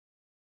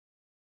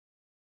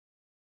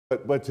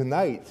But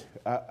tonight,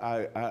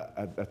 I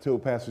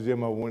told Pastor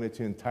Jim I wanted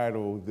to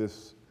entitle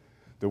this,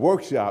 the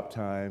workshop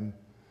time,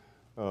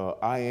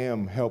 I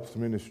Am Helps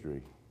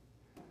Ministry.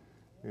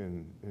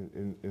 And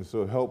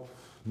so helps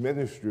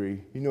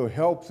ministry,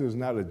 helps is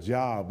not a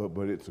job,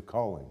 but it's a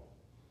calling.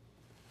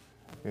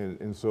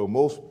 And so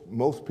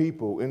most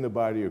people in the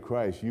body of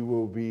Christ, you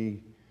will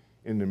be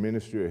in the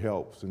ministry of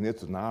helps, and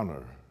it's an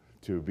honor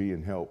to be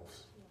in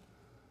helps.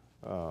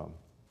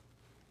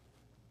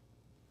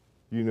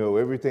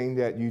 Everything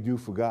that you do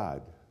for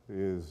God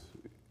is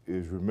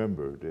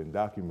remembered and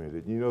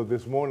documented.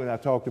 This morning I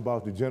talked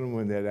about the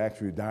gentleman that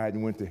actually died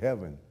and went to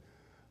heaven,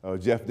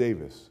 Jeff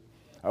Davis.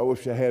 I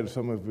wish I had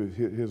some of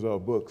his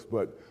books,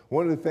 but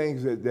one of the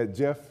things that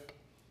Jeff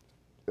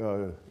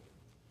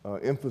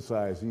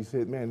emphasized, he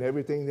said, man,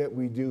 everything that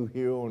we do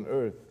here on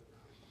earth,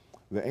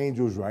 the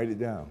angels write it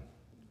down.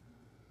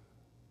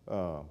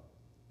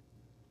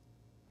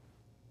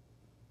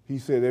 He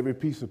said every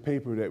piece of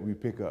paper that we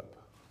pick up,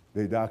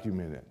 they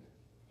document it.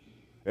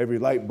 Every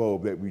light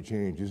bulb that we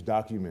change is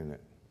documented.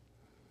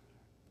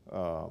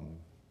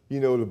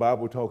 The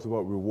Bible talks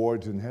about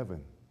rewards in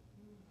heaven.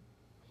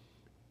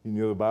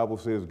 The Bible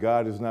says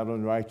God is not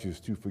unrighteous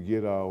to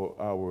forget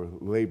our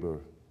labor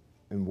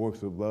and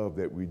works of love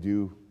that we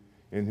do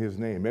in his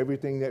name.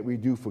 Everything that we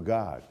do for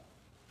God,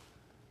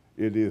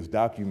 it is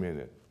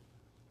documented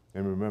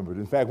and remembered.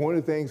 In fact, one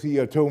of the things he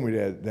told me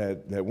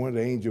that one of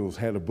the angels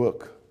had a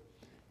book,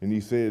 and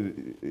he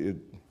said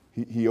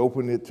he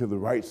opened it to the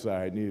right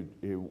side, and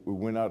it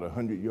went out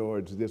 100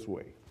 yards this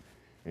way.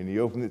 And he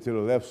opened it to the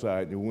left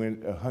side, and it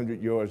went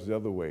 100 yards the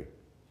other way.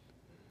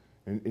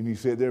 And he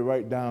said they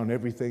write down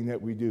everything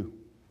that we do.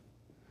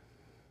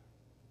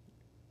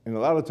 And a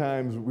lot of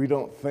times we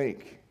don't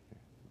think,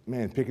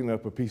 man, picking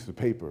up a piece of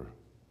paper,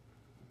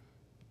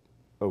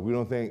 or we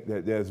don't think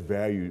that there's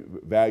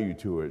value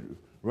to it.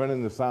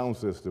 Running the sound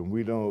system,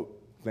 we don't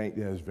think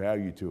there's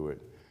value to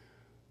it.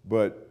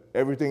 But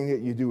everything that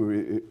you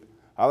do,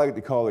 I like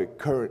to call it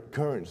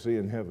currency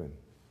in heaven.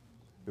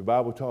 The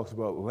Bible talks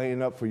about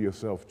laying up for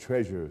yourself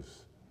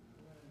treasures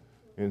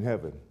in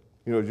heaven.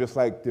 Just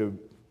like the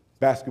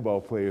basketball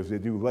players, they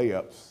do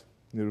layups.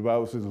 The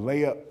Bible says,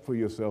 lay up for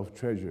yourself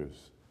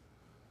treasures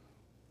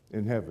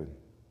in heaven.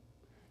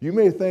 You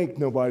may think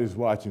nobody's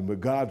watching, but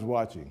God's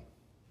watching.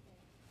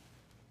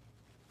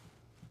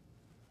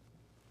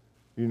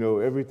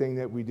 Everything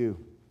that we do.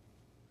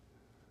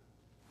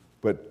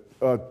 But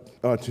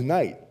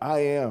tonight, I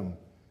Am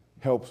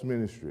Helps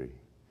Ministry.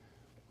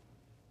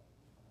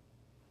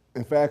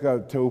 In fact, I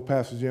told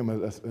Pastor Jim,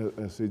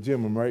 I said,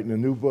 Jim, I'm writing a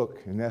new book,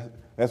 and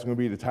that's going to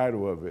be the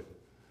title of it.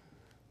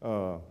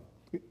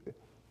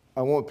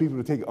 I want people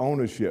to take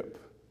ownership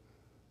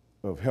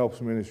of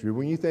Helps Ministry.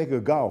 When you think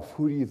of golf,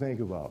 who do you think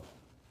about?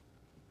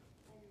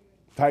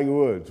 Tiger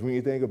Woods. When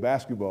you think of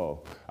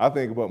basketball, I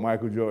think about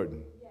Michael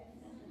Jordan.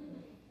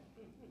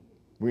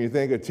 When you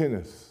think of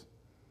tennis,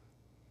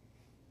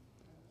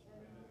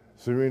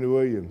 Serena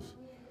Williams.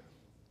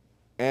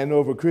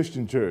 Andover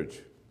Christian Church,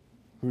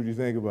 who do you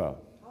think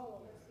about?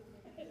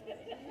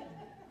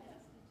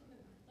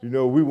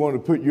 We want to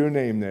put your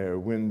name there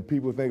when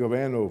people think of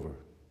Andover.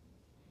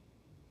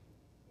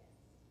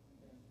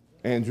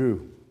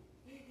 Andrew,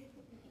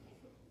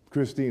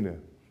 Christina.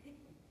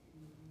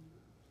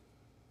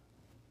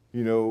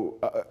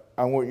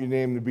 I want your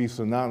name to be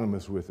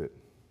synonymous with it.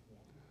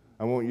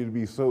 I want you to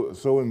be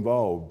so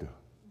involved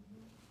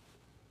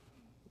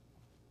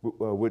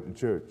with the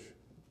church.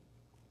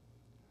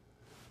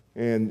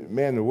 And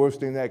man, the worst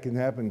thing that can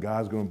happen,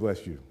 God's going to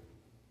bless you.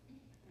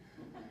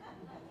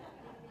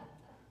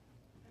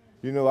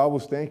 I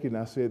was thinking,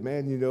 I said,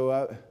 man,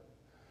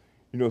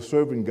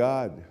 serving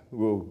God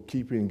will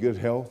keep you in good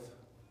health.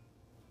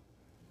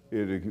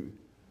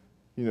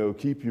 It'll,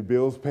 keep your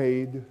bills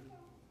paid.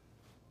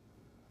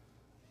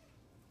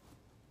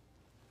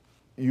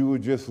 You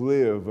would just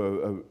live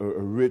a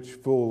rich,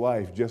 full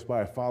life just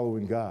by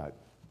following God.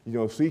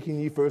 Seeking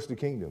ye first the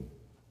kingdom.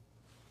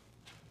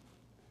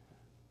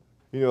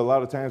 A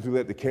lot of times we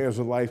let the cares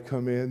of life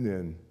come in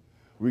and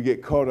we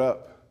get caught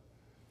up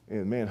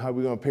in, man, how are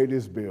we going to pay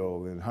this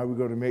bill? And how are we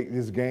going to make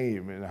this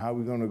game? And how are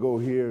we going to go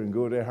here and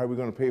go there? How are we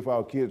going to pay for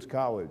our kids'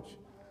 college?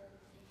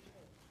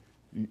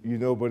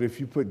 But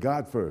if you put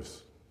God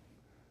first,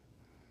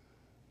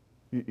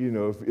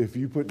 if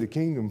you put the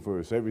kingdom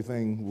first,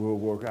 everything will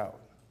work out.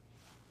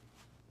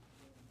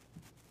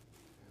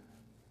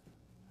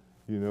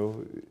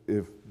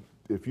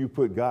 If you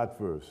put God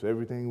first,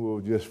 everything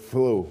will just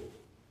flow.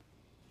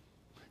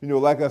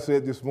 Like I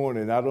said this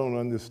morning, I don't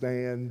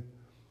understand,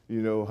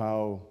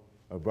 how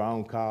a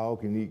brown cow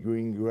can eat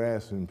green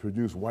grass and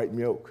produce white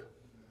milk.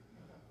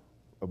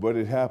 But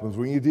it happens.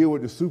 When you deal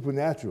with the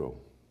supernatural,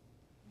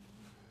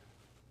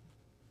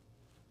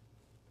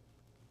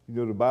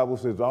 the Bible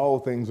says all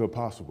things are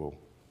possible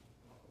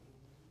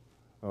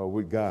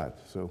with God.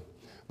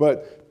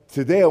 But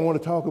today I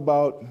want to talk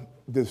about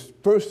this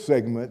first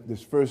segment,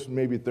 this first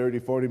maybe 30,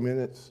 40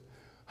 minutes,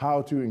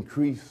 how to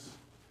increase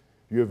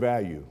your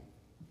value.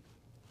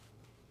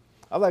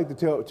 I like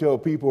to tell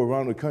people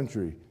around the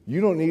country,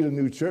 you don't need a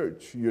new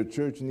church. Your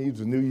church needs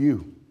a new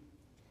you.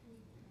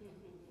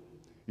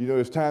 You know,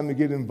 it's time to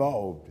get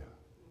involved.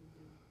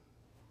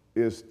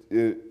 It's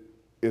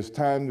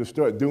time to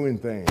start doing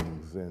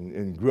things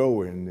and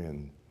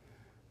growing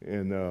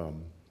and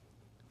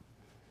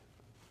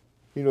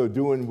you know,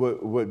 doing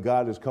what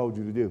God has called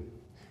you to do.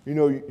 You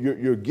know,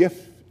 your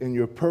gift and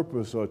your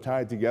purpose are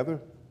tied together.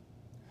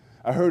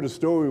 I heard a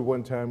story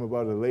one time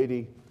about a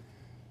lady,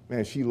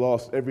 man, she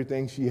lost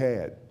everything she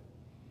had.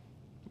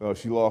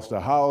 She lost her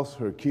house,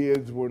 her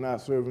kids were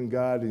not serving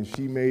God, and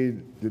she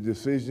made the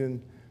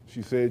decision.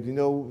 She said, you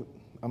know,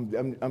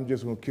 I'm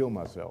just going to kill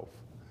myself.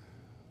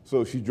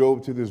 So she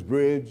drove to this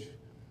bridge,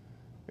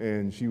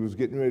 and she was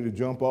getting ready to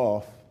jump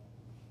off.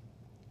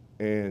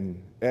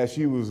 And as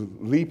she was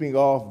leaping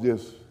off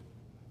this,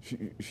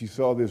 she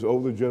saw this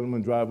older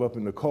gentleman drive up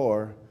in the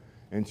car,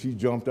 and she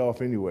jumped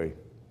off anyway.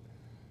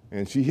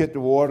 And she hit the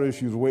water.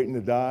 She was waiting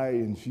to die,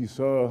 and she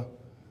saw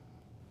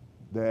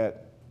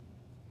that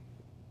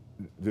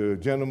the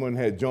gentleman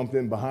had jumped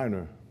in behind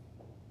her.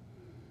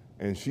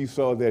 And she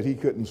saw that he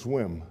couldn't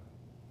swim.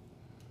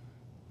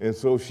 And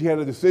so she had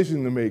a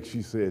decision to make,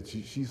 she said.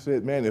 She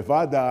said, man, if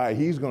I die,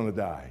 he's going to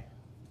die.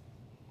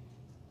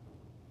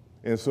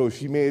 And so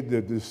she made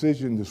the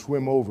decision to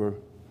swim over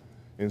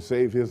and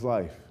save his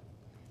life.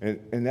 And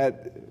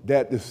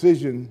that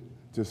decision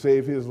to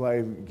save his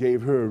life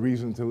gave her a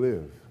reason to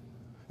live.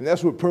 And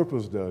that's what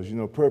purpose does. You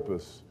know,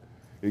 purpose,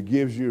 it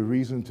gives you a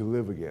reason to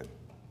live again.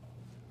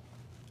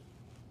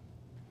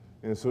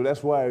 And so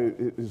that's why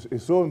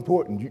it's so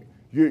important.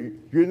 You're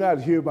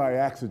not here by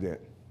accident.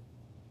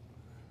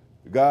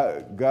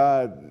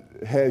 God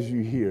has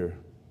you here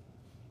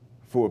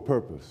for a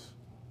purpose.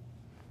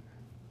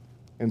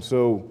 And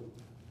so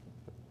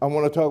I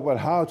want to talk about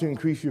how to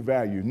increase your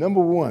value.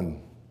 Number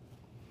one,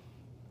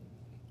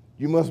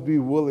 you must be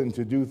willing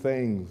to do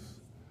things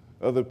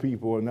other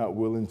people are not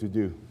willing to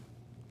do.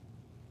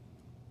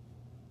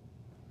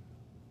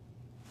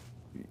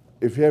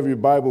 If you have your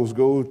Bibles,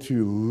 go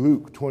to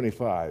Luke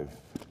 25.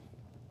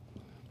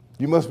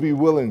 You must be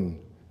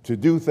willing to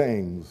do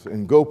things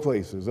and go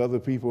places other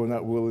people are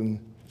not willing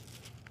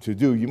to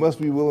do. You must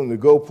be willing to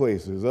go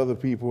places other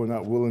people are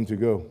not willing to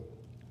go.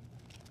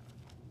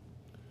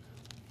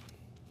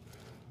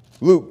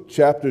 Luke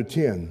chapter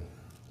 10.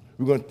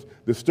 We're going to,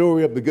 the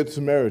story of the Good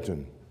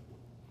Samaritan.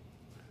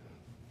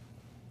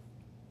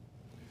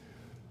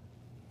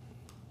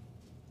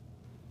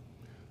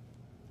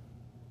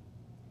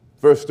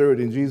 Verse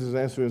 30, and Jesus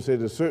answered and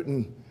said, a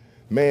certain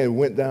man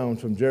went down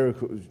from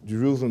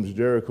Jerusalem to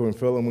Jericho and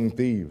fell among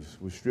thieves,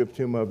 which stripped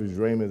him of his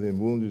raiment and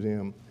wounded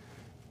him,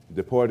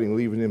 departing,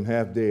 leaving him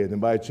half dead. And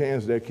by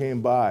chance there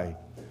came by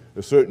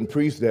a certain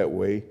priest that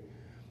way,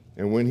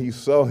 and when he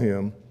saw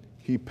him,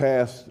 he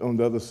passed on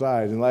the other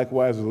side. And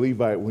likewise a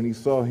Levite, when he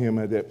saw him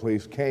at that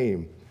place,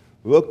 came,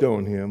 looked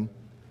on him,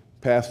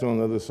 passed on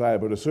the other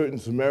side. But a certain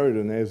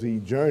Samaritan, as he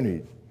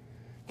journeyed,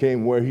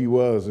 came where he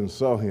was and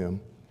saw him,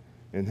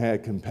 and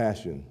had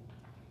compassion,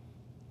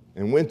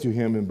 and went to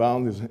him and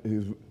bound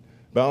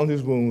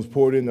his wounds,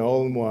 poured in the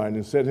oil and wine,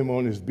 and set him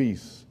on his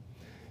beast,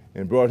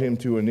 and brought him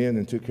to an inn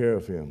and took care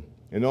of him.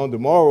 And on the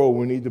morrow,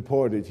 when he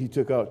departed, he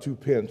took out 2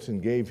 pence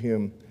and gave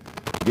him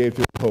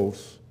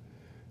host,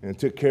 and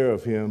took care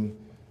of him.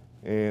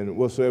 And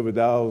whatsoever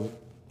thou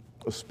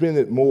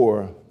spendest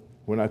more,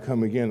 when I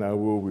come again, I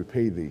will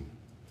repay thee.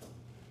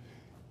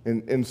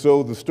 And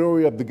so the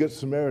story of the Good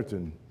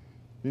Samaritan,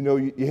 you know,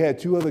 you had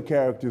 2 other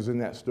characters in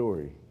that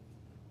story.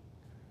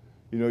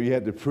 You know, you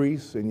had the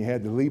priest and you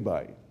had the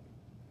Levite.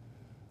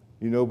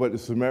 You know, but the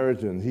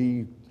Samaritan,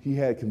 he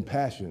had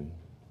compassion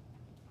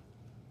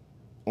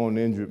on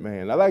the injured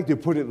man. I like to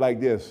put it like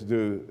this.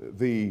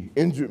 The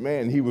injured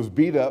man, he was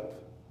beat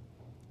up,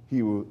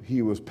 he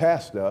was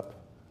passed up,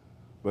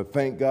 but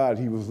thank God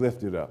he was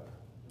lifted up.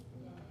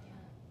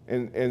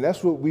 And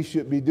that's what we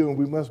should be doing.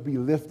 We must be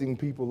lifting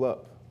people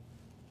up.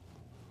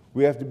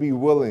 We have to be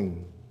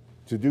willing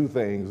to do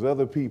things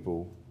other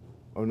people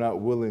are not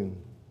willing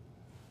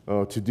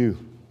to do.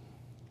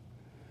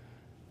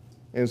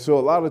 And so a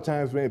lot of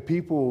times, man,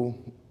 people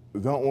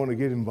don't want to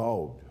get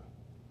involved.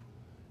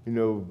 You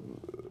know,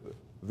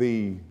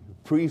 the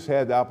priests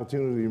had the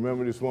opportunity.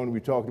 Remember this one, we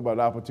talked about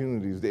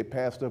opportunities. They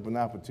passed up an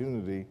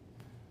opportunity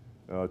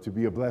to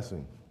be a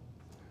blessing.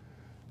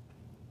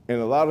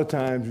 And a lot of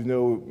times, you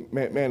know,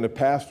 man, the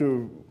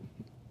pastor,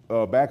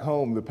 back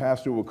home, the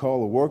pastor would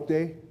call a work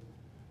day,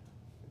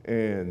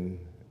 and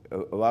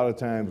a lot of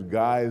times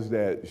guys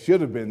that should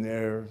have been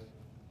there,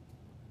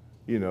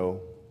 you know,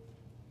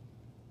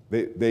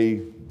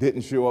 they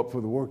didn't show up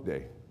for the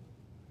workday.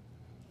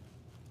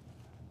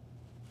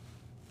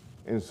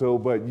 And so,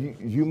 but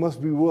you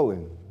must be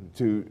willing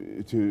to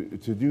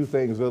do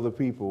things other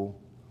people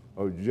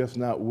are just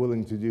not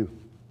willing to do.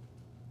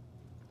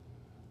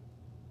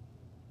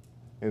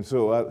 And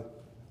so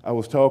I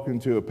was talking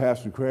to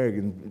Pastor Craig,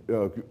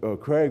 and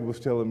Craig was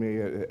telling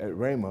me at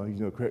Rhema,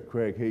 you know,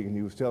 Craig Hagan,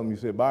 he was telling me, he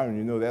said, Byron,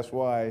 you know, that's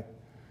why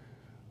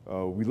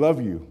we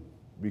love you,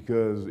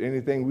 because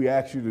anything we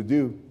ask you to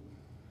do,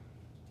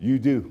 you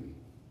do.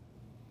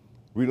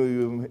 We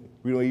don't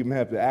even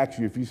have to ask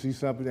you. If you see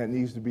something that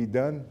needs to be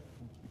done,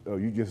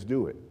 you just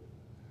do it.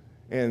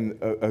 And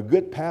a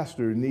good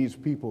pastor needs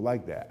people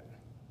like that.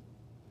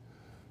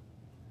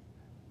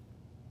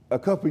 A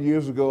couple of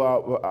years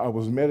ago, I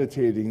was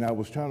meditating. I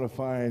was trying to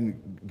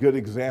find good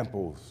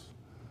examples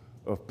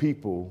of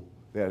people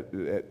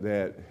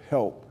that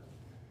help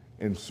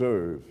and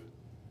serve.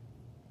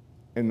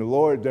 And the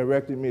Lord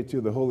directed me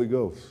to the Holy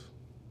Ghost.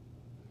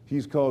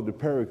 He's called the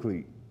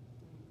Paraclete.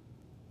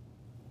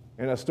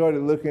 And I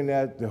started looking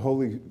at the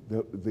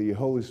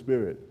Holy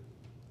Spirit.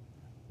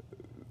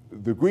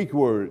 The Greek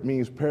word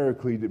means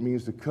Paraclete. It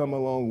means to come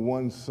along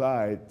one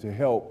side to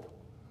help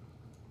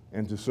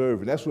and to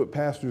serve. And that's what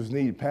pastors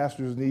need.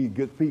 Pastors need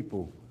good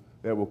people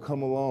that will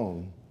come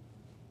along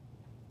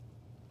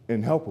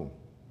and help them.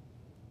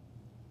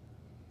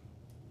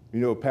 You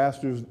know,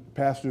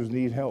 pastors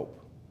need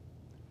help.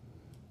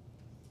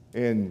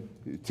 And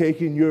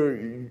taking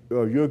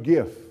your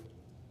gift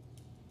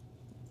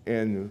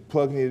and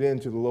plugging it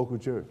into the local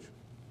church.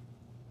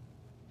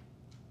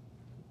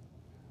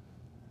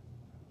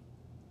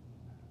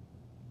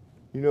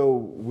 You know,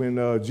 when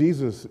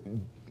Jesus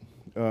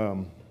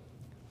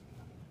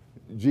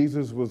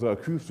was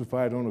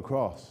crucified on the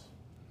cross,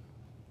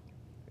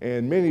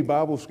 and many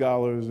Bible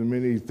scholars and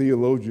many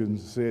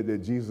theologians said that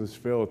Jesus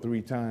fell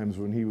 3 times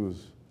when he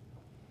was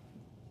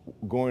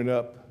going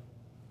up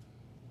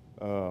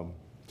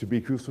to be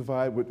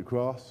crucified with the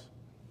cross.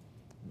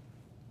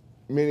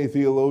 Many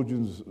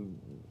theologians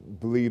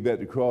believe that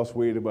the cross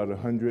weighed about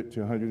 100 to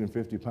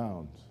 150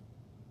 pounds.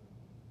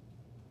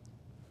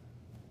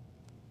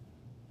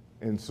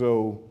 And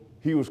so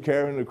he was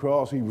carrying the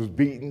cross, he was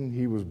beaten,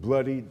 he was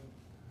bloodied.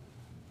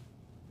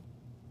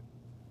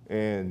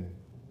 And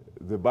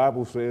the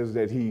Bible says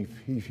that he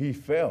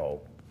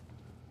fell.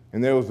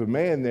 And there was a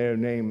man there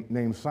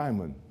named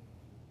Simon.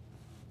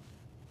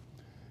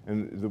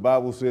 And the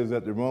Bible says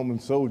that the Roman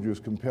soldiers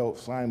compelled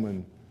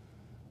Simon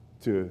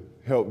to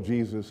help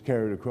Jesus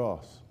carry the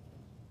cross.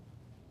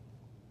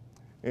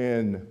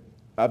 And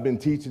I've been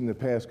teaching the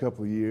past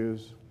couple of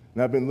years,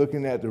 and I've been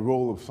looking at the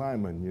role of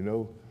Simon, you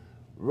know.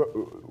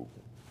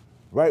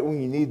 Right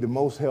when you need the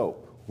most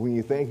help, when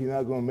you think you're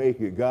not going to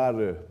make it, God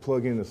will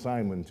plug in a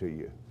Simon to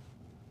you.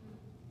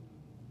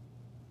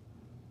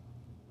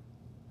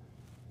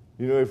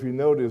 You know, if you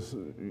notice,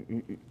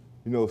 you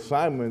know,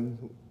 Simon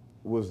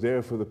was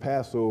there for the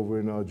Passover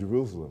in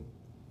Jerusalem.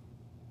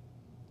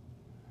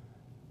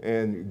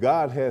 And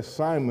God has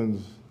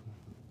Simons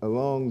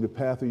along the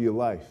path of your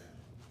life.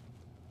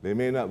 They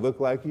may not look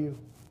like you.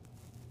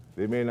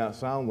 They may not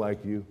sound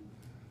like you.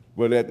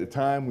 But at the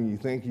time when you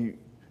think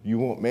you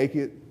won't make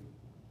it,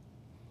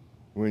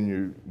 when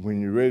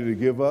you're ready to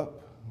give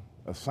up,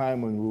 a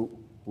Simon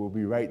will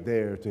be right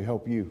there to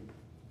help you.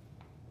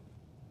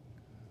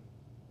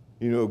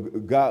 You know,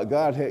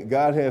 God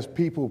has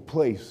people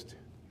placed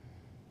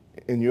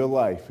in your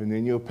life and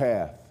in your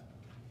path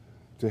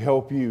to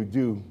help you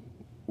do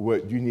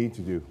what you need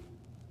to do.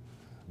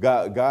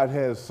 God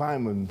has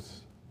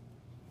Simons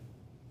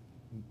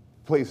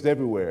placed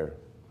everywhere.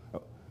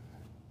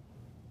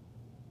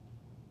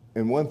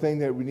 And one thing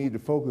that we need to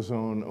focus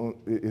on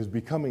is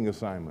becoming a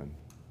Simon.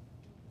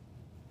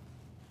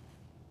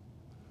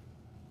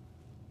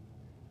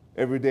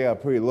 Every day I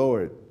pray,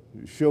 Lord,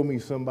 show me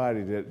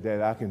somebody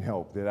that I can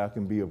help, that I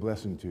can be a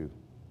blessing to.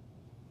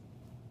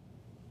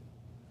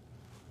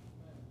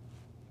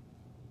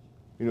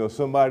 You know,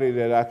 somebody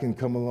that I can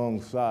come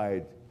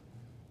alongside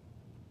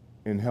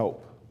and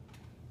help.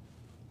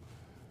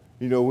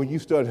 You know, when you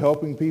start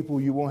helping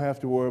people, you won't have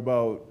to worry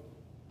about,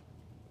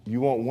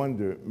 you won't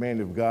wonder, man,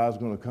 if God's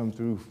going to come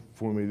through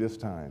for me this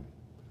time.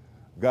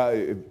 God,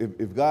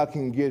 if God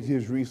can get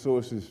his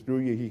resources through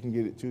you, he can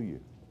get it to you.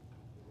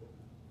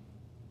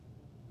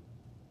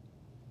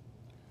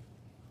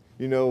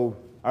 You know,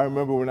 I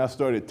remember when I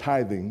started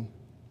tithing,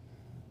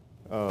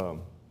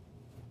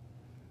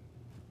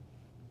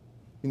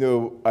 you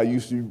know, I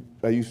used to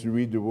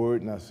read the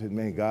word and I said,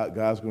 man,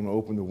 God's going to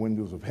open the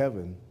windows of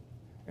heaven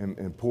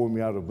and pour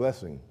me out a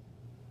blessing.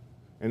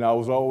 And I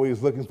was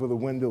always looking for the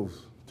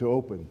windows to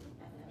open.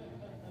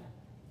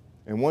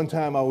 And one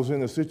time I was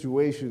in a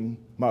situation,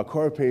 my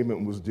car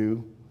payment was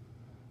due,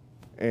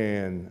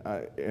 and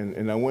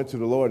I went to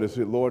the Lord. I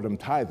said, Lord, I'm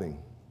tithing.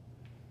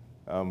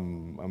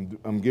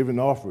 I'm giving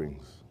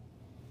offerings.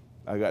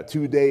 I got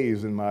 2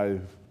 days in my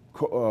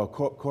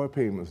car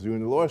payments due.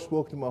 And the Lord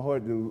spoke to my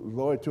heart. The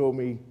Lord told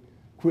me,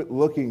 quit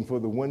looking for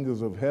the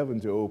windows of heaven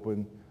to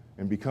open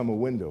and become a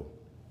window.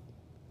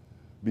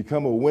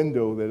 Become a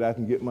window that I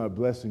can get my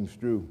blessings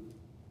through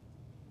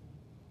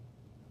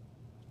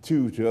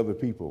to other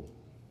people.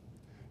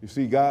 You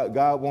see,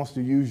 God wants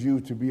to use you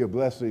to be a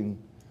blessing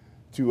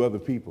to other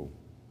people.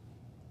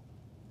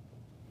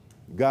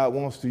 God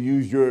wants to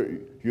use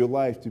your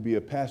life to be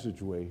a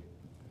passageway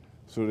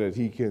so that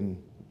he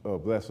can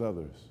bless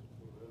others.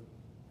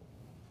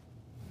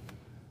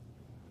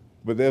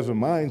 But there's a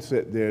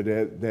mindset there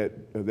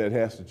that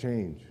has to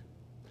change.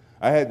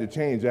 I had to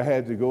change. I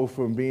had to go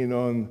from being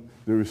on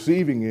the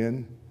receiving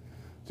end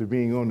to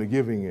being on the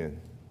giving end.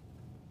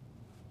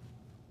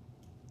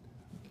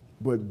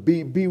 But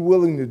be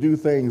willing to do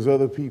things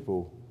other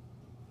people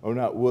are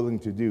not willing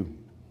to do.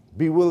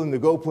 Be willing to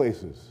go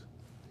places.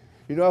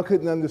 You know, I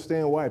couldn't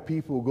understand why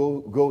people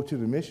go to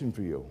the mission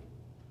field.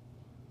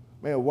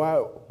 Man,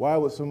 why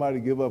would somebody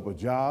give up a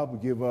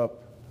job, give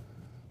up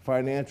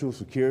financial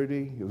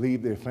security,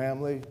 leave their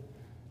family,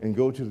 and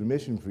go to the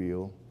mission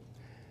field?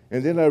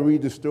 And then I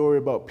read the story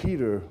about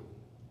Peter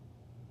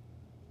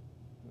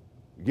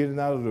getting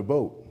out of the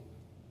boat.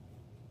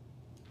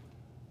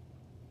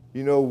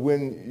 You know,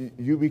 when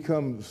you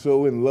become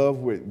so in love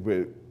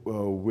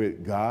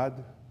with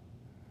God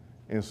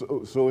and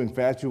so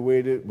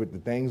infatuated with the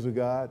things of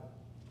God,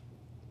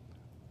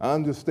 I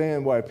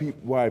understand why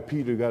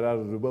Peter got out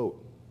of the boat.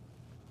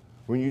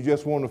 When you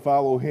just want to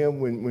follow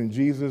him, when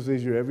Jesus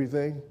is your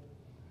everything,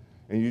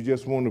 and you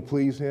just want to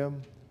please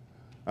him,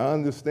 I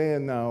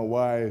understand now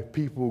why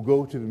people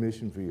go to the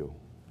mission field.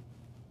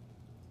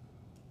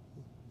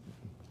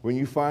 When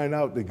you find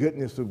out the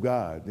goodness of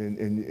God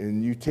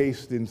and you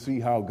taste and see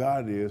how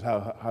God is,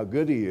 how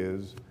good he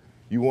is,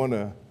 you want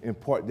to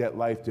impart that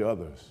life to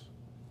others.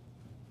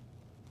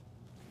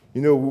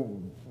 You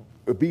know,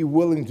 be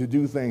willing to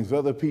do things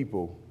other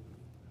people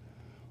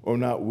are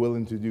not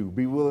willing to do.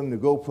 Be willing to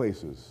go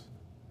places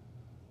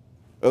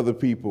other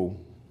people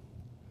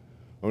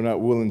are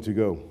not willing to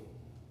go.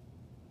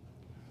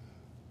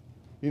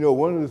 You know,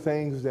 one of the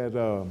things that,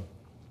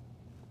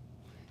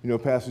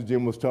 Pastor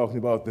Jim was talking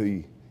about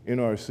the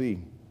NRC.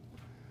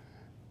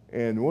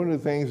 And one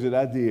of the things that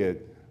I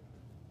did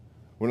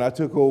when I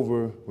took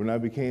over, when I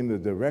became the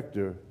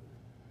director,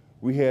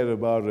 we had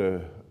about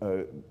a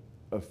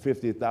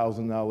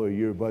 $50,000 a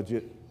year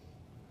budget.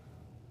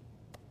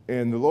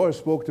 And the Lord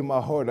spoke to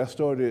my heart. I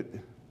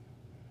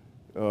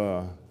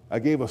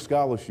gave a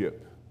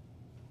scholarship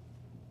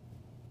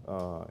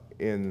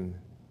in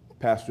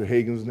Pastor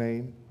Hagen's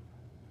name,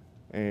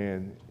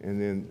 and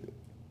then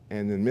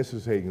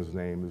Mrs. Hagen's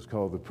name. Is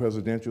called the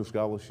Presidential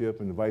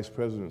Scholarship and the Vice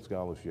President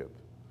Scholarship.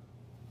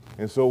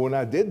 And so when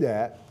I did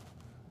that,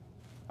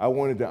 I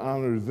wanted to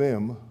honor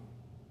them.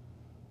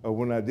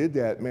 When I did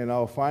that, man,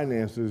 our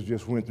finances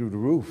just went through the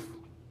roof.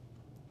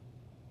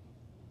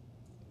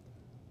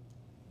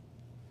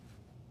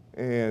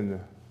 And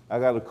I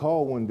got a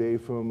call one day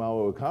from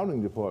our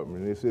accounting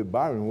department. They said,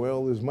 "Byron, where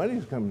all this money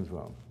is coming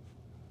from?"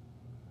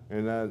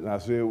 And I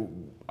said,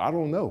 "I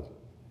don't know."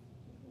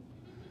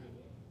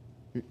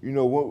 You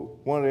know,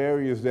 one of the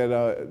areas that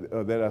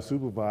I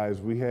supervise,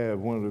 we have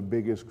one of the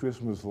biggest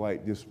Christmas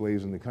light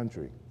displays in the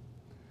country.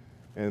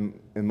 And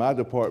in my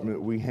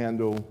department, we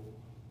handle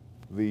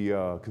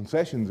the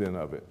concessions end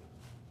of it.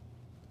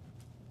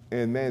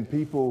 And man,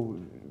 people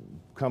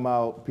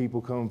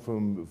come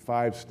from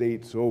 5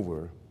 states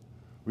over.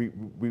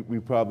 We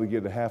probably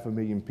get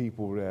 500,000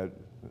 people that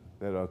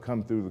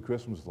come through the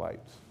Christmas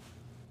lights.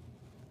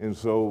 And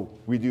so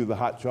we do the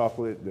hot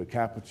chocolate, the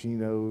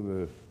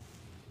cappuccino,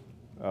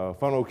 the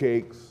funnel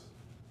cakes,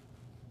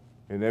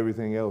 and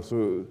everything else.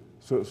 So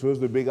it's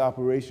a big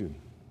operation.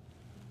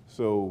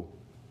 So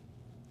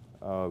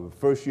the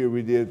first year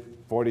we did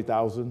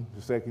 40,000.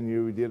 The second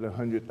year we did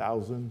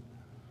 100,000.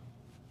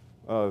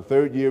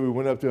 Third year we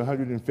went up to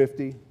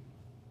 150.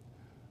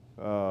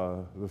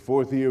 The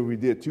fourth year we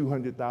did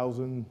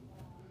 200,000.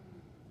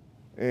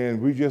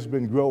 And we've just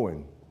been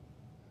growing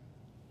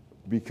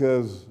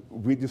because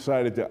we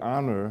decided to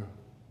honor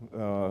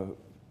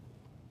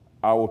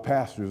our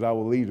pastors, our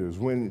leaders.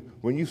 When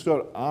you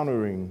start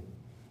honoring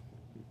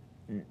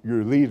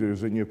your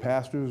leaders and your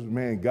pastors,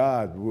 man,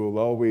 God will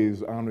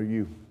always honor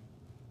you.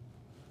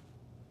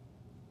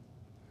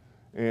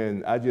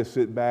 And I just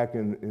sit back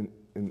and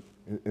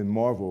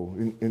marvel.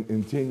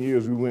 In 10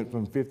 years, we went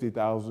from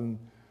 50,000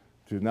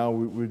 to now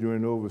we're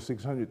doing over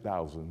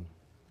 600,000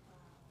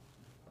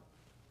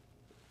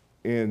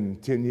 in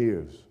 10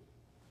 years.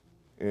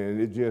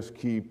 And it just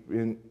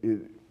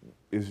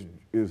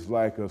it's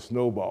like a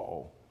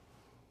snowball.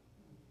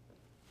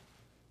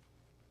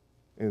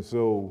 And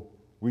so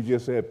we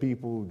just had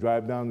people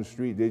drive down the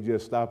street. They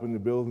just stop in the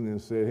building and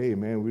said, "Hey,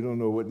 man, we don't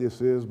know what this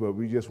is, but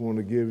we just want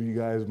to give you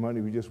guys money.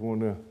 We just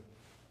want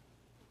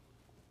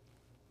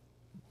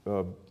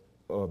to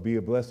be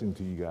a blessing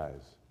to you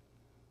guys."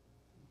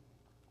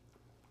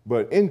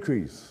 But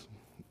increase.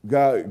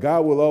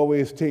 God will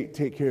always take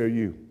care of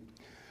you.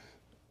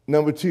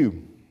 Number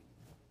 2,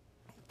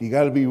 you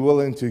got to be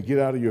willing to get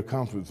out of your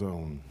comfort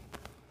zone.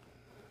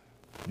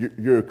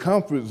 Your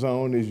comfort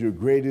zone is your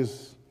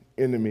greatest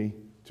enemy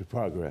to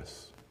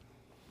progress.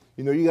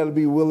 You know, you got to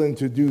be willing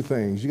to do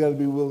things. You got to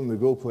be willing to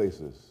go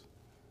places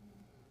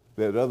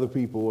that other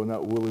people are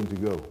not willing to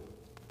go.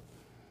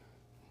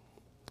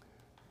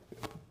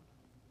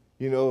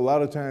 You know, a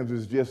lot of times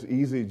it's just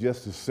easy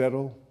just to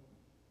settle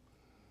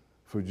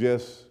for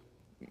just,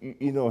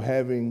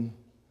 having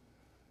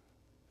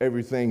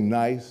everything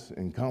nice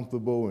and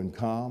comfortable and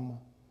calm.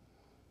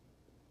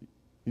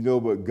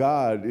 But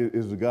God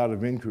is the God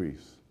of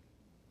increase.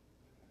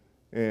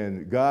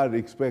 And God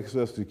expects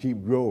us to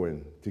keep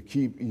growing, to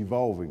keep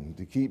evolving,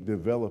 to keep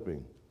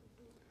developing.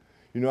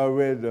 I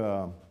read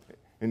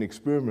an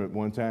experiment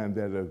one time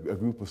that a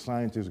group of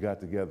scientists got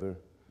together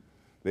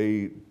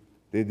They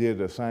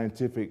did a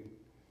scientific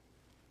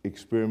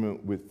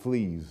experiment with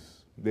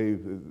fleas.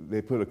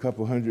 They put a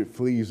couple hundred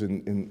fleas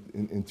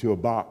into a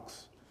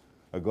box,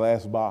 a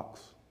glass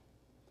box.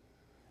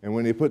 And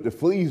when they put the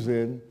fleas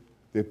in,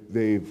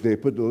 they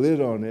put the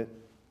lid on it,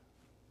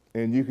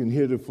 and you can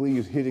hear the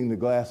fleas hitting the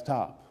glass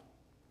top.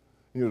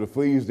 You know, the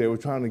fleas, they were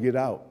trying to get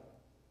out.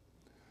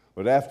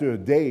 But after a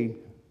day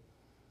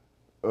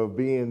of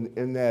being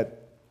in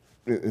that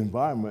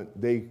environment,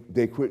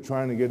 they quit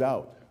trying to get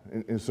out.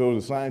 And so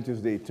the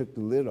scientists, they took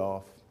the lid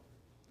off,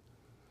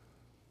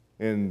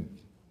 and,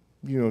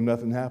 you know,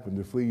 nothing happened.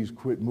 The fleas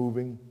quit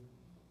moving.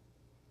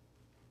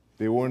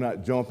 They were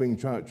not jumping,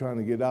 trying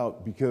to get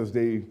out, because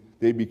they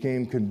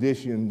became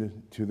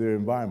conditioned to their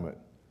environment.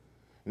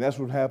 And that's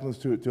what happens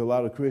to a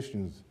lot of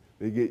Christians.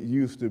 They get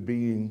used to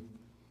being,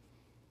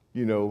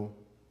 you know,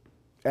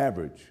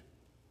 average.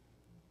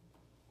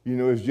 You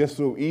know, it's just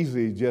so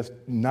easy just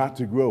not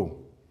to grow.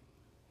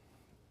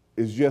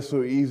 It's just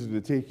so easy to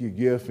take your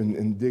gift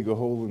and dig a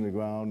hole in the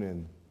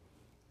ground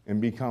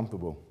and be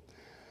comfortable.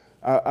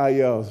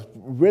 I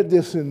read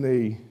this in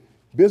a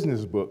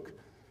business book.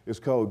 It's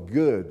called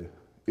Good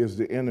is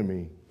the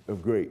Enemy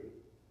of Great.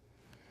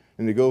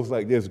 And it goes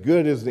like this: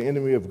 good is the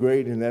enemy of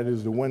great, and that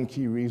is the one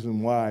key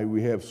reason why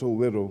we have so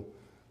little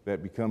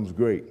that becomes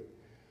great.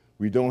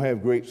 We don't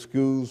have great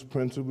schools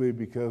principally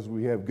because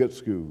we have good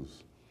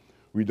schools.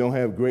 We don't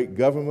have great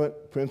government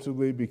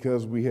principally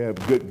because we have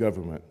good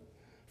government.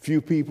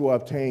 Few people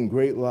obtain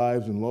great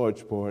lives in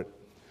large part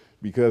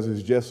because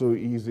it's just so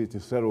easy to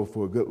settle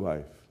for a good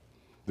life.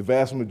 The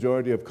vast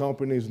majority of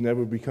companies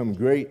never become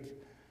great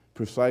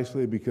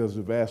precisely because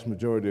the vast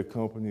majority of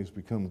companies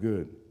become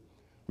good.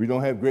 We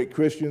don't have great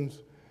Christians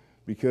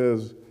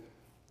because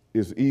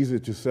it's easy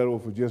to settle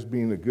for just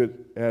being a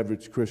good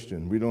average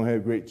Christian. We don't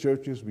have great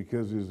churches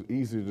because it's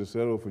easy to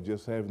settle for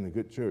just having a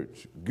good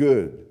church.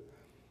 Good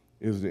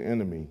is the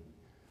enemy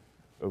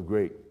of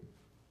great.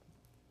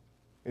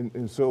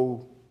 And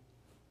so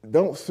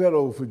don't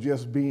settle for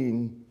just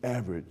being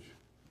average,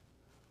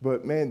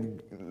 but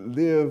man,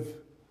 live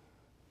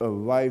a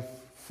life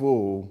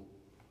full,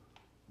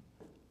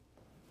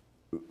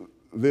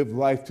 live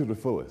life to the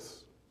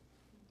fullest.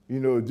 You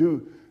know,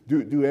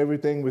 do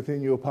everything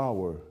within your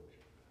power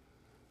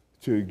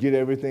to get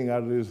everything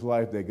out of this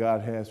life that God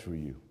has for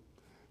you.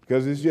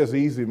 Because it's just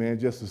easy, man,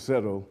 just to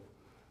settle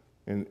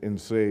and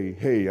say,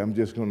 hey, I'm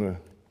just gonna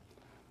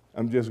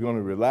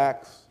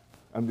relax.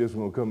 I'm just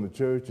gonna come to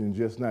church and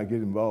just not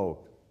get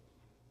involved.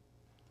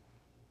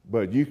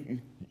 But you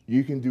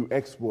can do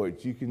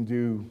exploits. You can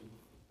do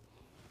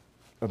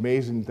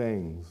amazing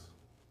things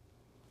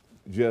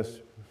just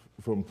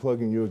from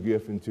plugging your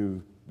gift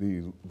into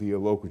the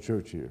local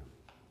church here.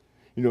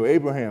 You know,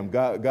 Abraham,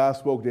 God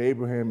spoke to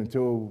Abraham and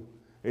told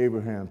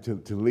Abraham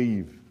to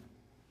leave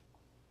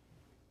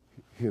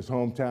his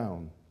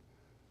hometown.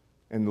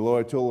 And the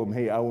Lord told him,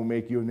 hey, I will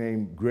make your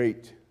name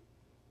great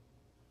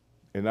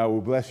and I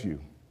will bless you.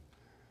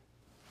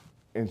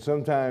 And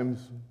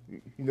sometimes,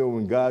 you know,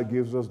 when God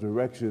gives us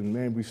direction,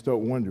 man, we start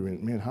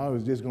wondering, man, how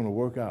is this going to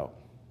work out?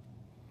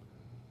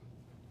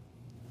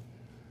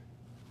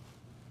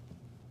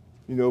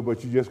 You know,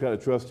 but you just got to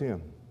trust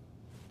him.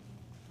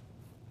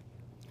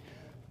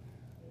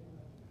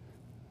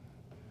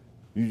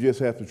 You just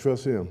have to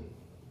trust him.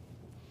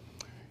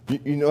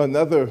 You know,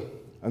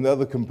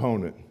 another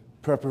component,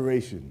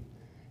 preparation.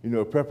 You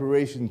know,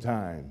 preparation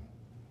time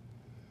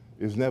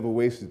is never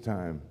wasted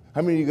time.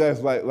 How many of you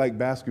guys like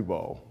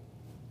basketball?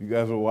 You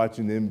guys are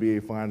watching the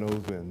NBA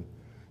Finals, and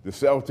the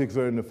Celtics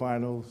are in the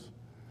Finals.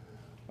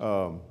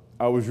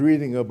 I was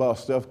reading about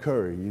Steph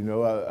Curry. You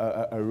know,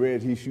 I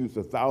read he shoots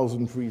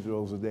 1,000 free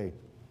throws a day.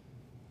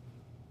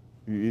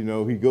 You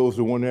know, he goes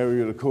to one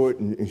area of the court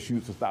and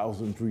shoots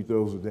 1,000 free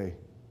throws a day.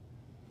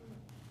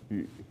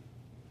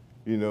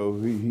 You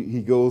know,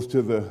 he goes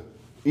to the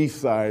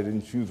east side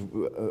and shoots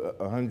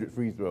 100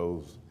 free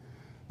throws.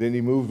 Then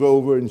he moves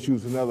over and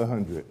shoots another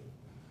 100.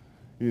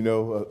 You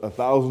know,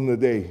 1,000 a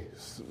day.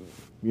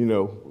 You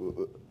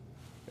know,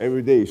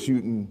 every day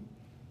shooting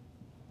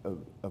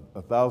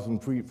 1,000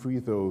 free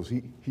throws.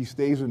 He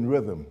stays in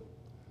rhythm.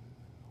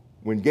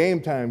 When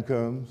game time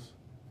comes,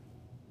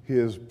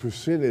 his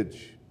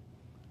percentage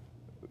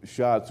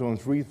shots on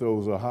free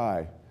throws are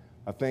high.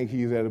 I think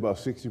he's at about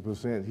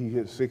 60%. He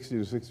hits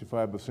 60 to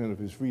 65% of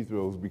his free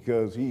throws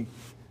because he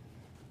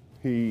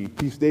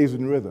stays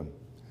in rhythm.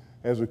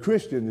 As a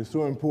Christian, it's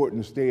so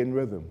important to stay in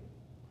rhythm.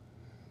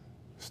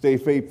 Stay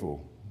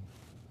faithful.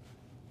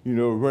 You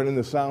know, running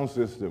the sound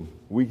system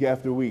week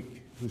after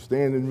week,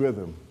 staying in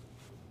rhythm.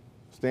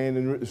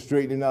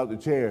 Straightening out the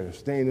chair,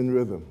 staying in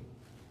rhythm.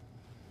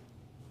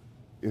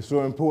 It's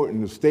so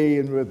important to stay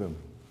in rhythm.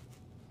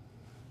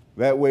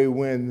 That way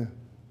when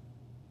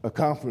a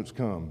conference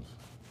comes,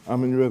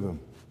 I'm in rhythm.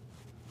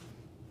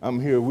 I'm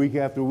here week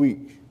after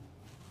week,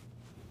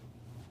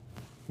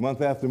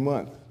 month after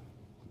month,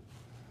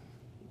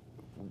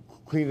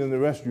 cleaning the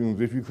restrooms.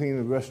 If you clean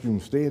the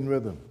restrooms, stay in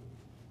rhythm.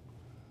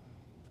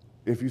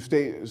 If you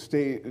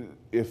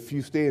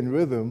stay in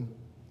rhythm,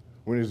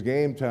 when it's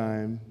game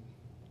time,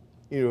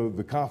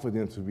 the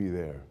confidence will be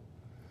there.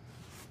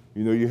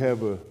 You have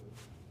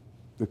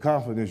the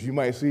confidence. You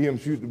might see him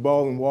shoot the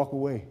ball and walk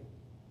away.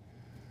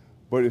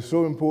 But it's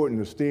so important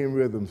to stay in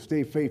rhythm,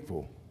 stay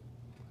faithful.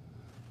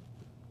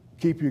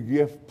 Keep your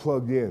gift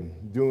plugged in,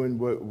 doing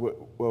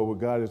what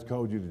God has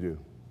called you to do.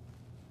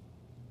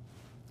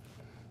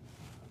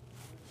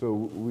 So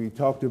we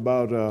talked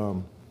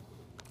about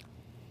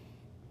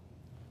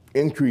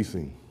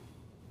increasing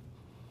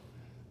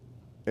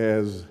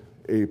as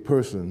a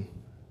person.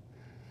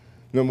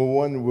 Number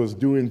one was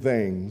doing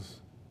things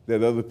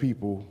that other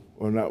people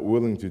are not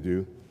willing to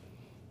do.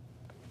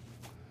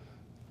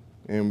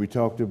 And we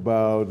talked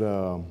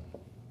about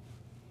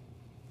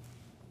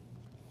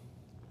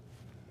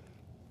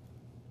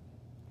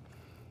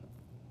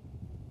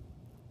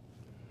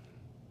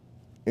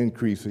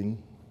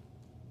increasing.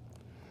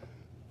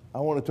 I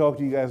want to talk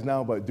to you guys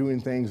now about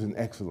doing things in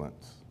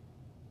excellence.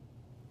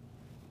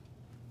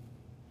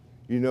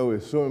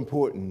 It's so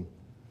important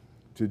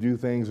to do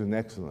things in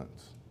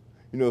excellence.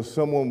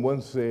 Someone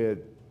once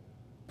said,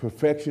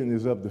 perfection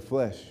is of the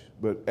flesh,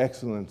 but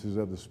excellence is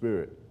of the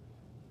spirit.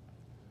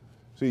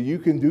 See, you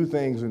can do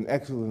things in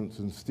excellence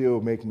and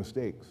still make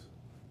mistakes.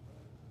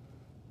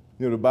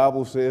 The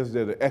Bible says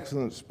that an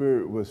excellent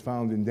spirit was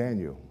found in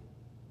Daniel.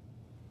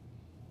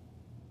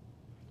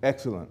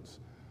 Excellence.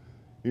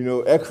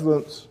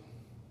 Excellence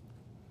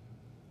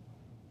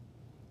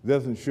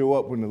doesn't show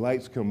up when the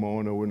lights come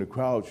on or when the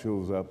crowd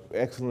shows up.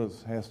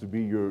 Excellence has to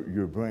be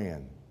your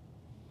brand.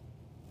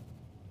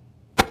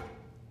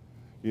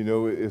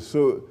 It's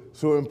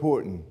so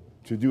important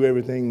to do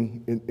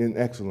everything in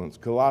excellence.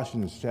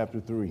 Colossians chapter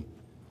 3.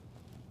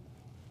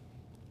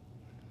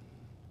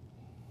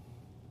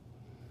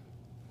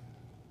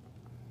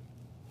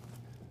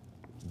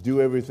 Do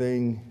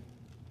everything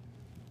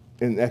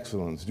in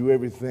excellence. Do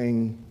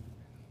everything,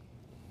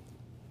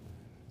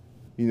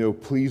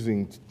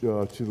 pleasing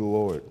to the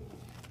Lord.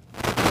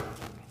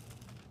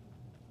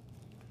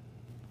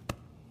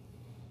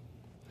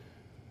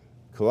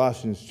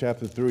 Colossians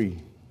chapter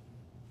 3,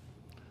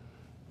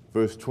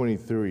 verse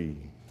 23.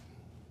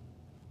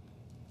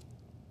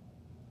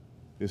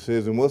 It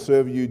says, and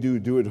whatsoever you do,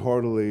 do it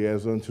heartily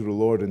as unto the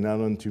Lord and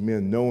not unto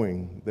men,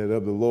 knowing that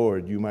of the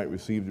Lord you might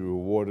receive the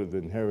reward of the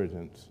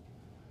inheritance,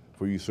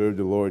 for you serve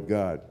the Lord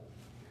God.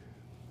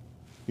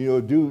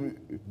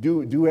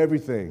 Do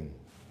everything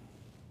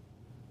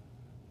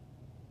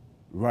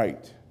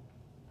right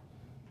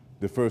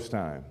the first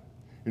time.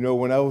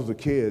 When I was a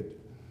kid,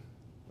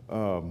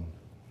 my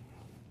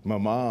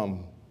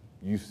mom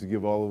used to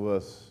give all of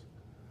us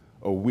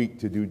a week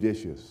to do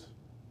dishes.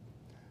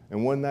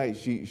 And one night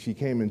she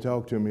came and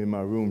talked to me in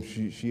my room.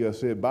 She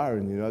said,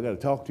 Byron, I got to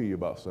talk to you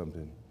about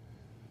something.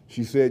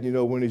 She said,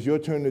 when it's your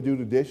turn to do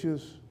the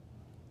dishes,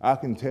 I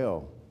can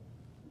tell.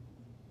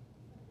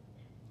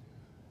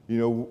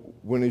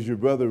 When it's your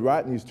brother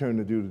Rodney's turn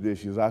to do the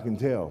dishes, I can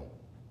tell.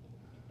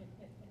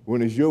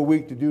 When it's your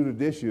week to do the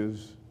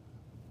dishes,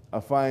 I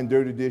find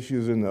dirty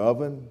dishes in the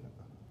oven.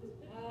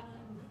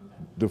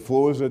 The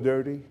floors are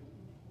dirty.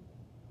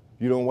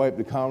 You don't wipe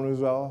the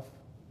counters off.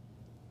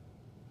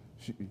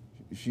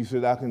 She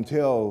said, I can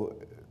tell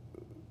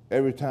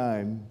every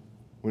time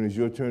when it's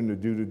your turn to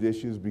do the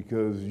dishes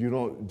because you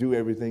don't do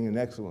everything in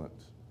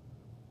excellence.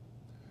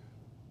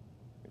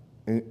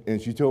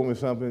 And she told me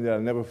something that I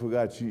never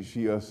forgot. She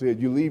said,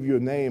 you leave your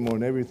name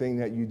on everything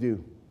that you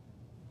do.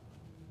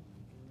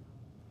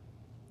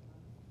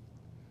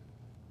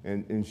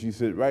 And she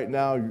said, right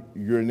now,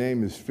 your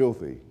name is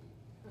filthy.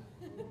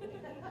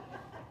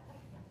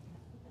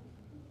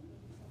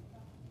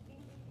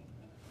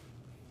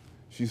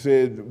 She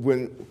said,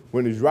 when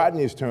it's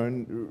Rodney's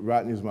turn,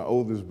 Rodney's my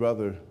oldest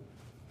brother,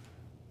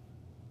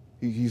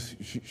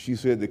 she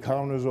said the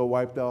counters are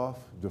wiped off,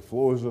 the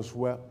floors are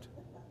swept.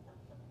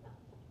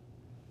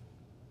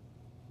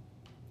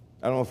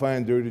 I don't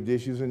find dirty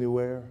dishes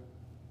anywhere.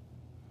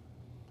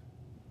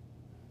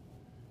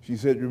 She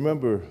said,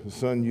 remember,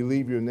 son, you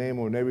leave your name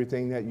on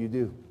everything that you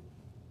do.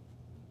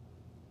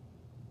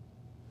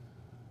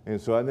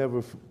 And so I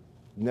never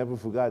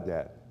forgot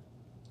that.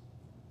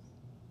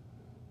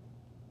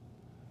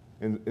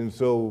 And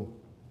so,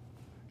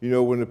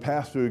 when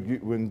Pastor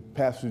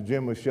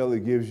Jim or Shelly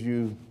gives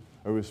you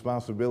a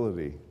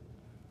responsibility,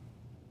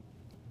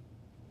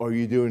 are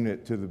you doing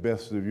it to the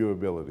best of your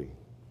ability?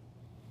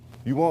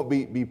 You won't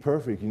be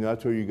perfect. I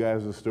told you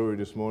guys a story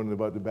this morning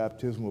about the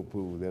baptismal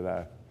pool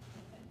that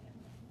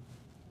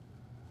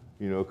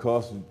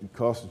cost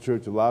the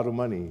church a lot of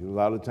money, a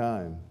lot of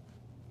time.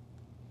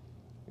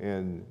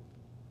 And,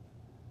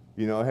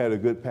 I had a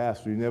good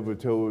pastor. He never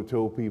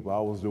told people I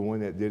was the one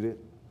that did it.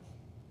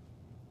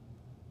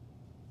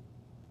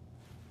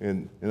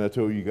 And I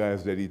told you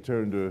guys that he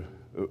turned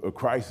a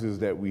crisis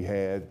that we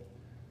had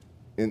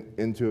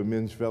into a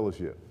men's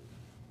fellowship.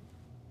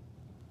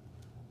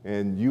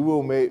 And you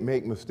will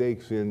make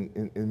mistakes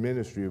in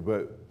ministry,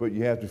 but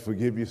you have to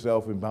forgive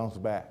yourself and bounce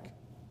back.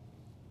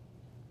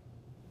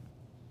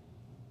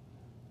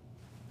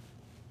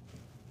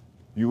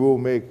 You will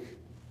make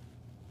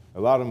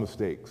a lot of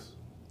mistakes.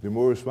 The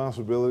more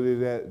responsibility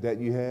that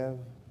you have,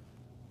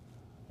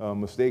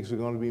 Mistakes are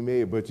going to be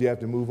made, but you have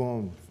to move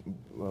on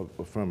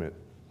from it.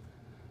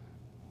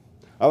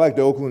 I like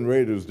the Oakland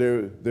Raiders.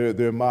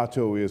 Their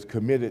motto is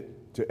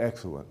committed to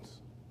excellence.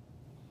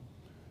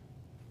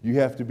 You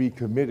have to be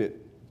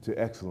committed to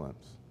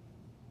excellence.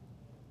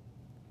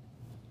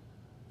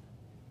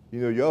 You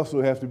know, you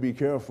also have to be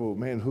careful,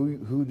 man,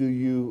 who do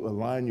you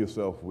align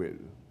yourself with?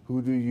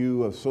 Who do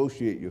you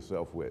associate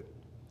yourself with?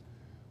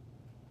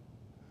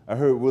 I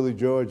heard Willie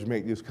George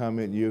make this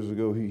comment years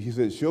ago. He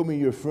said, show me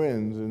your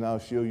friends and I'll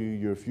show you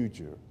your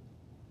future.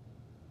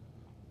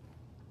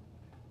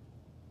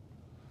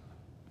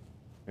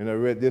 And I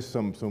read this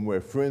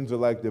somewhere. Friends are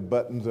like the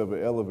buttons of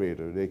an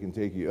elevator. They can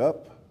take you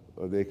up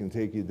or they can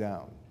take you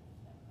down.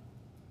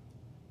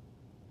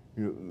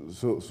 You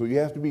know, so you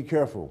have to be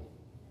careful.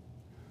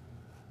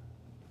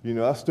 You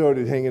know, I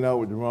started hanging out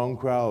with the wrong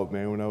crowd,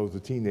 man, when I was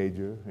a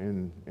teenager,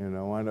 and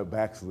I wound up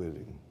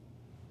backsliding.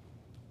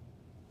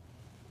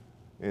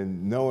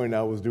 And knowing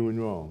I was doing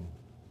wrong.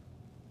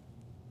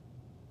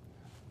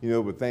 You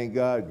know, but thank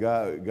God,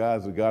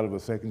 God's a God of a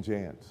second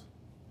chance.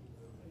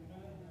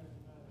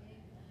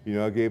 You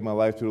know, I gave my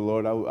life to the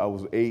Lord. I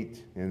was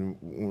 8,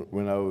 and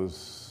when I was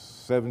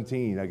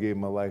 17, I gave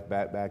my life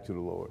back to the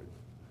Lord,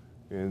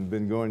 and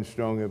been going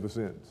strong ever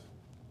since.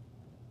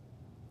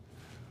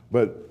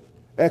 But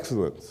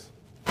excellence.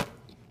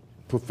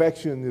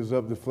 Perfection is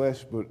of the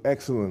flesh, but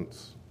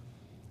excellence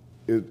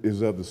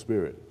is of the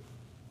Spirit.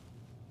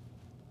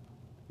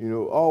 You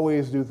know,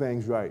 always do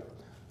things right.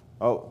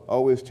 I'll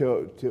always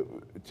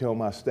tell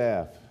my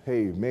staff,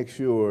 hey, make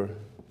sure,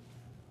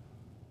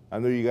 I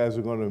know you guys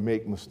are going to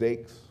make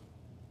mistakes,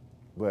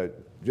 but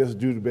just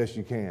do the best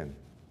you can.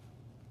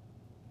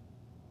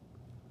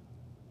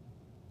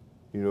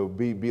 You know,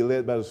 be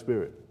led by the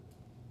Spirit.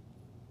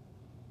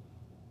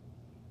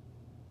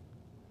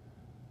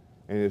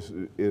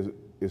 And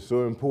it's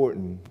so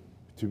important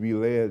to be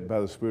led by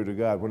the Spirit of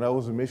God. When I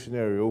was a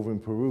missionary over in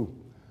Peru,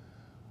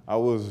 I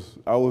was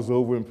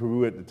over in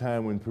Peru at the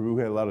time when Peru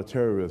had a lot of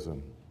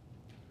terrorism.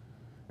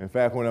 In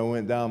fact, when I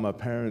went down, my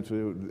parents, they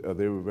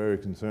were very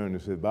concerned. They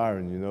said,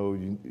 Byron, you know,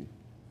 if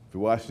you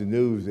watch the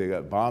news, they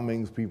got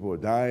bombings, people are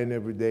dying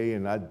every day,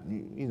 and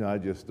I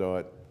just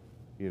thought,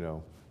 you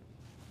know,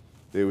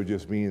 they were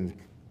just being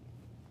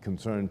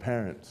concerned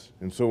parents.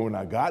 And so when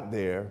I got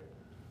there,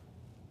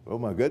 oh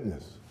my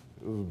goodness,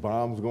 there was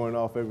bombs going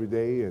off every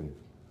day, and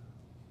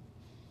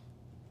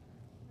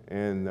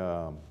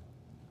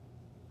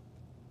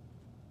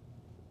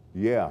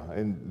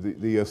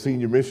the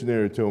senior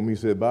missionary told me, he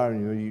said,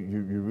 Byron, you know,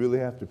 you really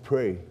have to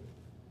pray.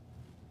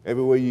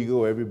 Everywhere you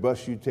go, every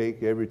bus you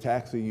take, every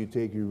taxi you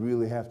take, you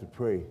really have to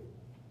pray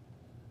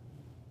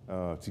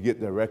to get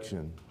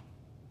direction.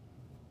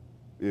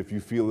 If you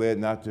feel led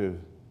not to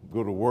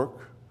go to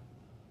work,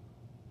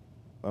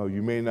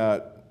 you may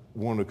not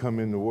want to come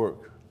into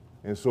work.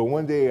 And so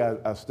one day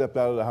I stepped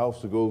out of the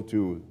house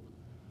to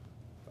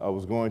I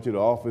was going to the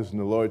office, and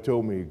the Lord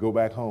told me, go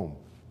back home.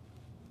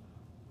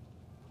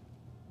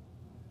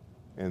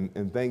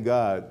 And thank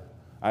God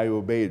I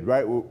obeyed.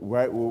 Right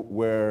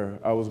where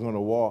I was going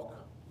to walk,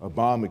 a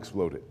bomb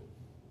exploded.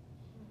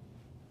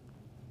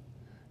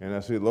 And I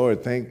said,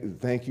 Lord,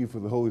 thank you for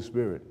the Holy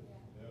Spirit.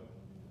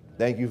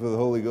 Thank you for the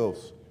Holy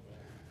Ghost.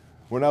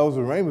 When I was a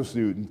Rhema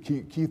student,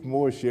 Keith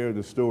Moore shared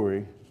the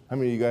story. How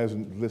many of you guys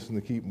listen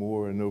to Keith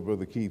Moore and know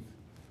Brother Keith?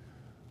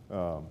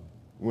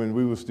 When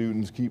we were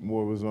students, Keith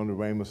Moore was on the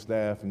Rhema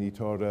staff, and he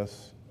taught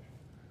us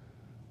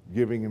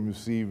giving and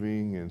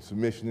receiving and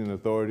submission and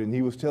authority. And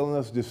he was telling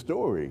us this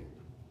story.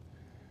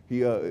 He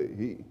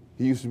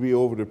used to be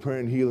over the Prayer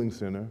and Healing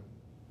Center,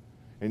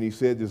 and he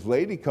said this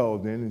lady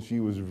called in, and she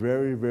was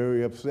very,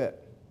 very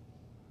upset.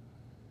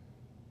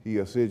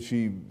 He said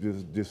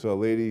this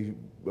lady,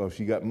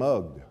 she got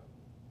mugged,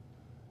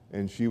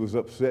 and she was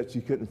upset.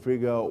 She couldn't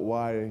figure out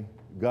why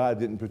God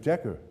didn't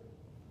protect her.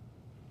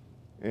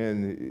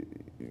 And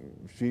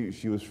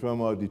she was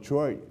from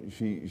Detroit.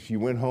 She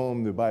went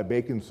home to buy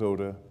baking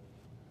soda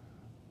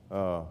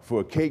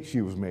for a cake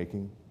she was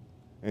making,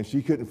 and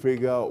she couldn't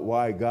figure out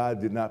why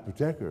God did not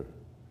protect her.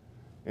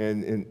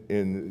 And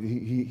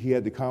he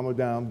had to calm her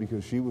down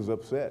because she was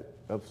upset,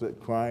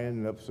 crying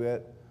and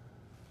upset.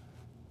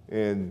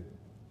 And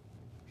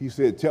he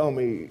said, tell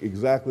me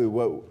exactly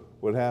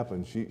what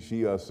happened.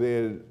 She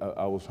said,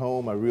 I was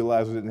home, I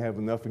realized I didn't have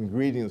enough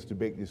ingredients to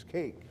bake this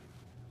cake.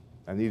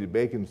 I needed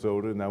baking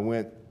soda, and I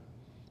went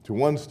to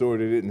one store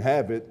that didn't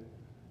have it,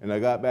 and I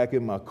got back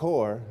in my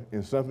car,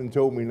 and something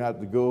told me not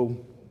to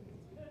go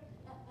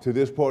to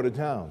this part of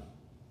town.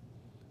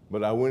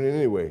 But I went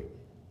anyway.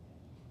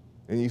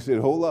 And he said,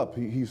 hold up.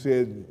 He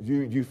said,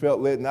 you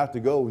felt led not to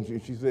go?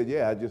 And she said,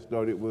 yeah, I just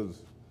thought it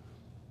was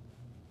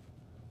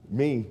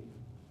me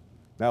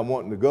not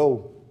wanting to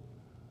go.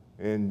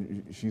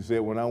 And she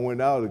said, when I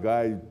went out, the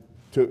guy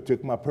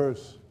took my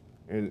purse,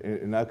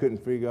 and I couldn't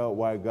figure out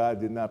why God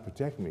did not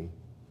protect me.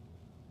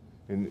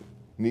 And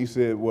he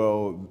said,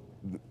 well,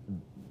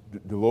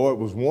 the Lord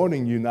was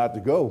warning you not to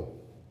go.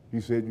 He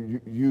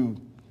said,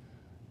 you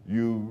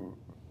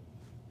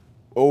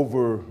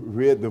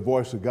overread the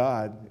voice of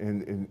God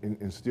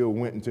and still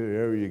went into the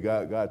area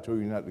God told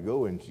you not to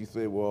go. And she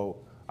said, well,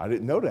 I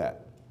didn't know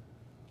that.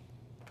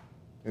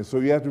 And so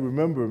you have to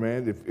remember,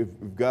 man, if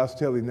God's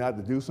telling you not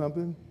to do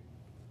something,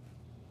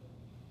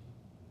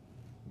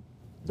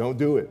 don't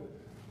do it.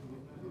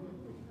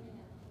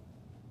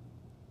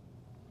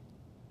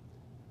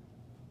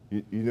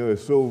 You know,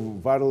 it's so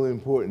vitally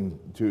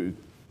important to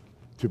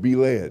be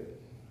led,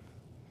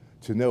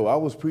 to know. I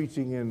was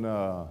preaching in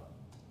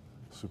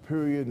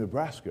Superior,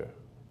 Nebraska,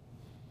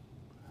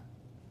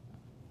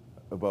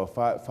 about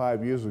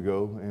five years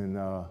ago, and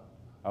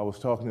I was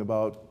talking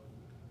about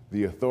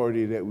the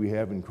authority that we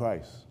have in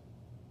Christ.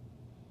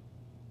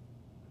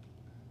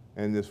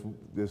 And this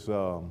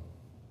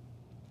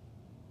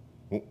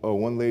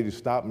one lady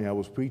stopped me. I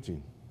was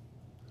preaching.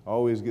 I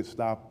always get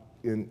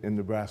stopped in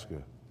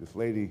Nebraska. This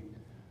lady,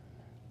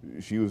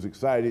 she was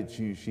excited.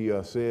 She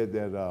said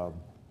that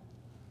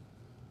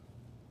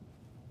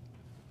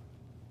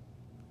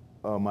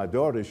my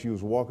daughter, she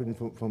was walking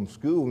from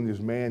school, and this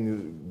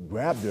man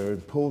grabbed her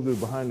and pulled her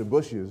behind the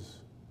bushes.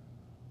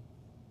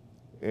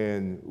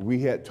 And we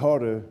had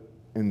taught her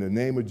in the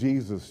name of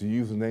Jesus to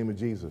use the name of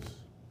Jesus.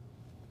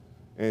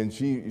 And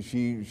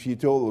she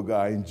told the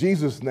guy, in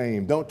Jesus'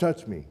 name, don't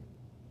touch me.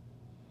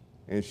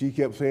 And she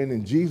kept saying,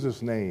 in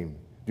Jesus' name,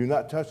 do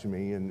not touch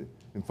me. And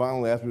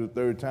finally, after the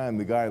third time,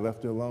 the guy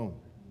left her alone.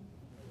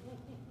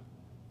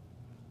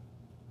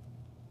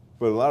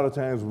 But a lot of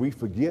times we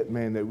forget,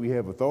 man, that we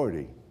have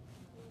authority.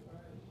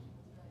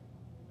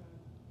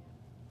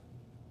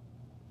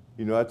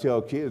 You know, I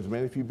tell kids,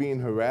 man, if you're being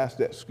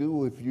harassed at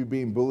school, if you're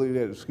being bullied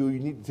at school, you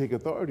need to take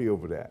authority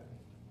over that.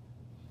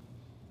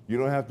 You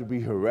don't have to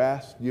be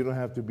harassed. You don't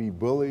have to be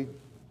bullied.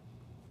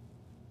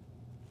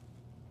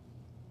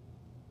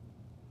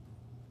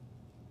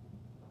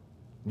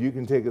 You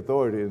can take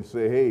authority and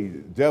say, hey,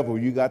 devil,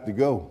 you got to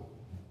go.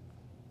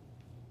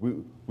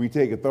 We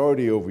take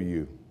authority over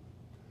you.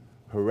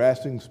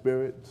 Harassing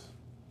spirits.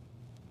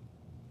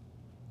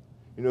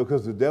 You know,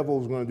 because the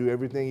devil's going to do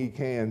everything he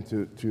can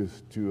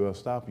to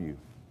stop you.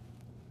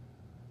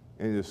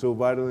 And it's so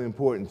vitally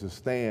important to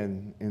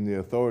stand in the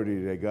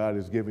authority that God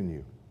has given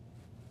you.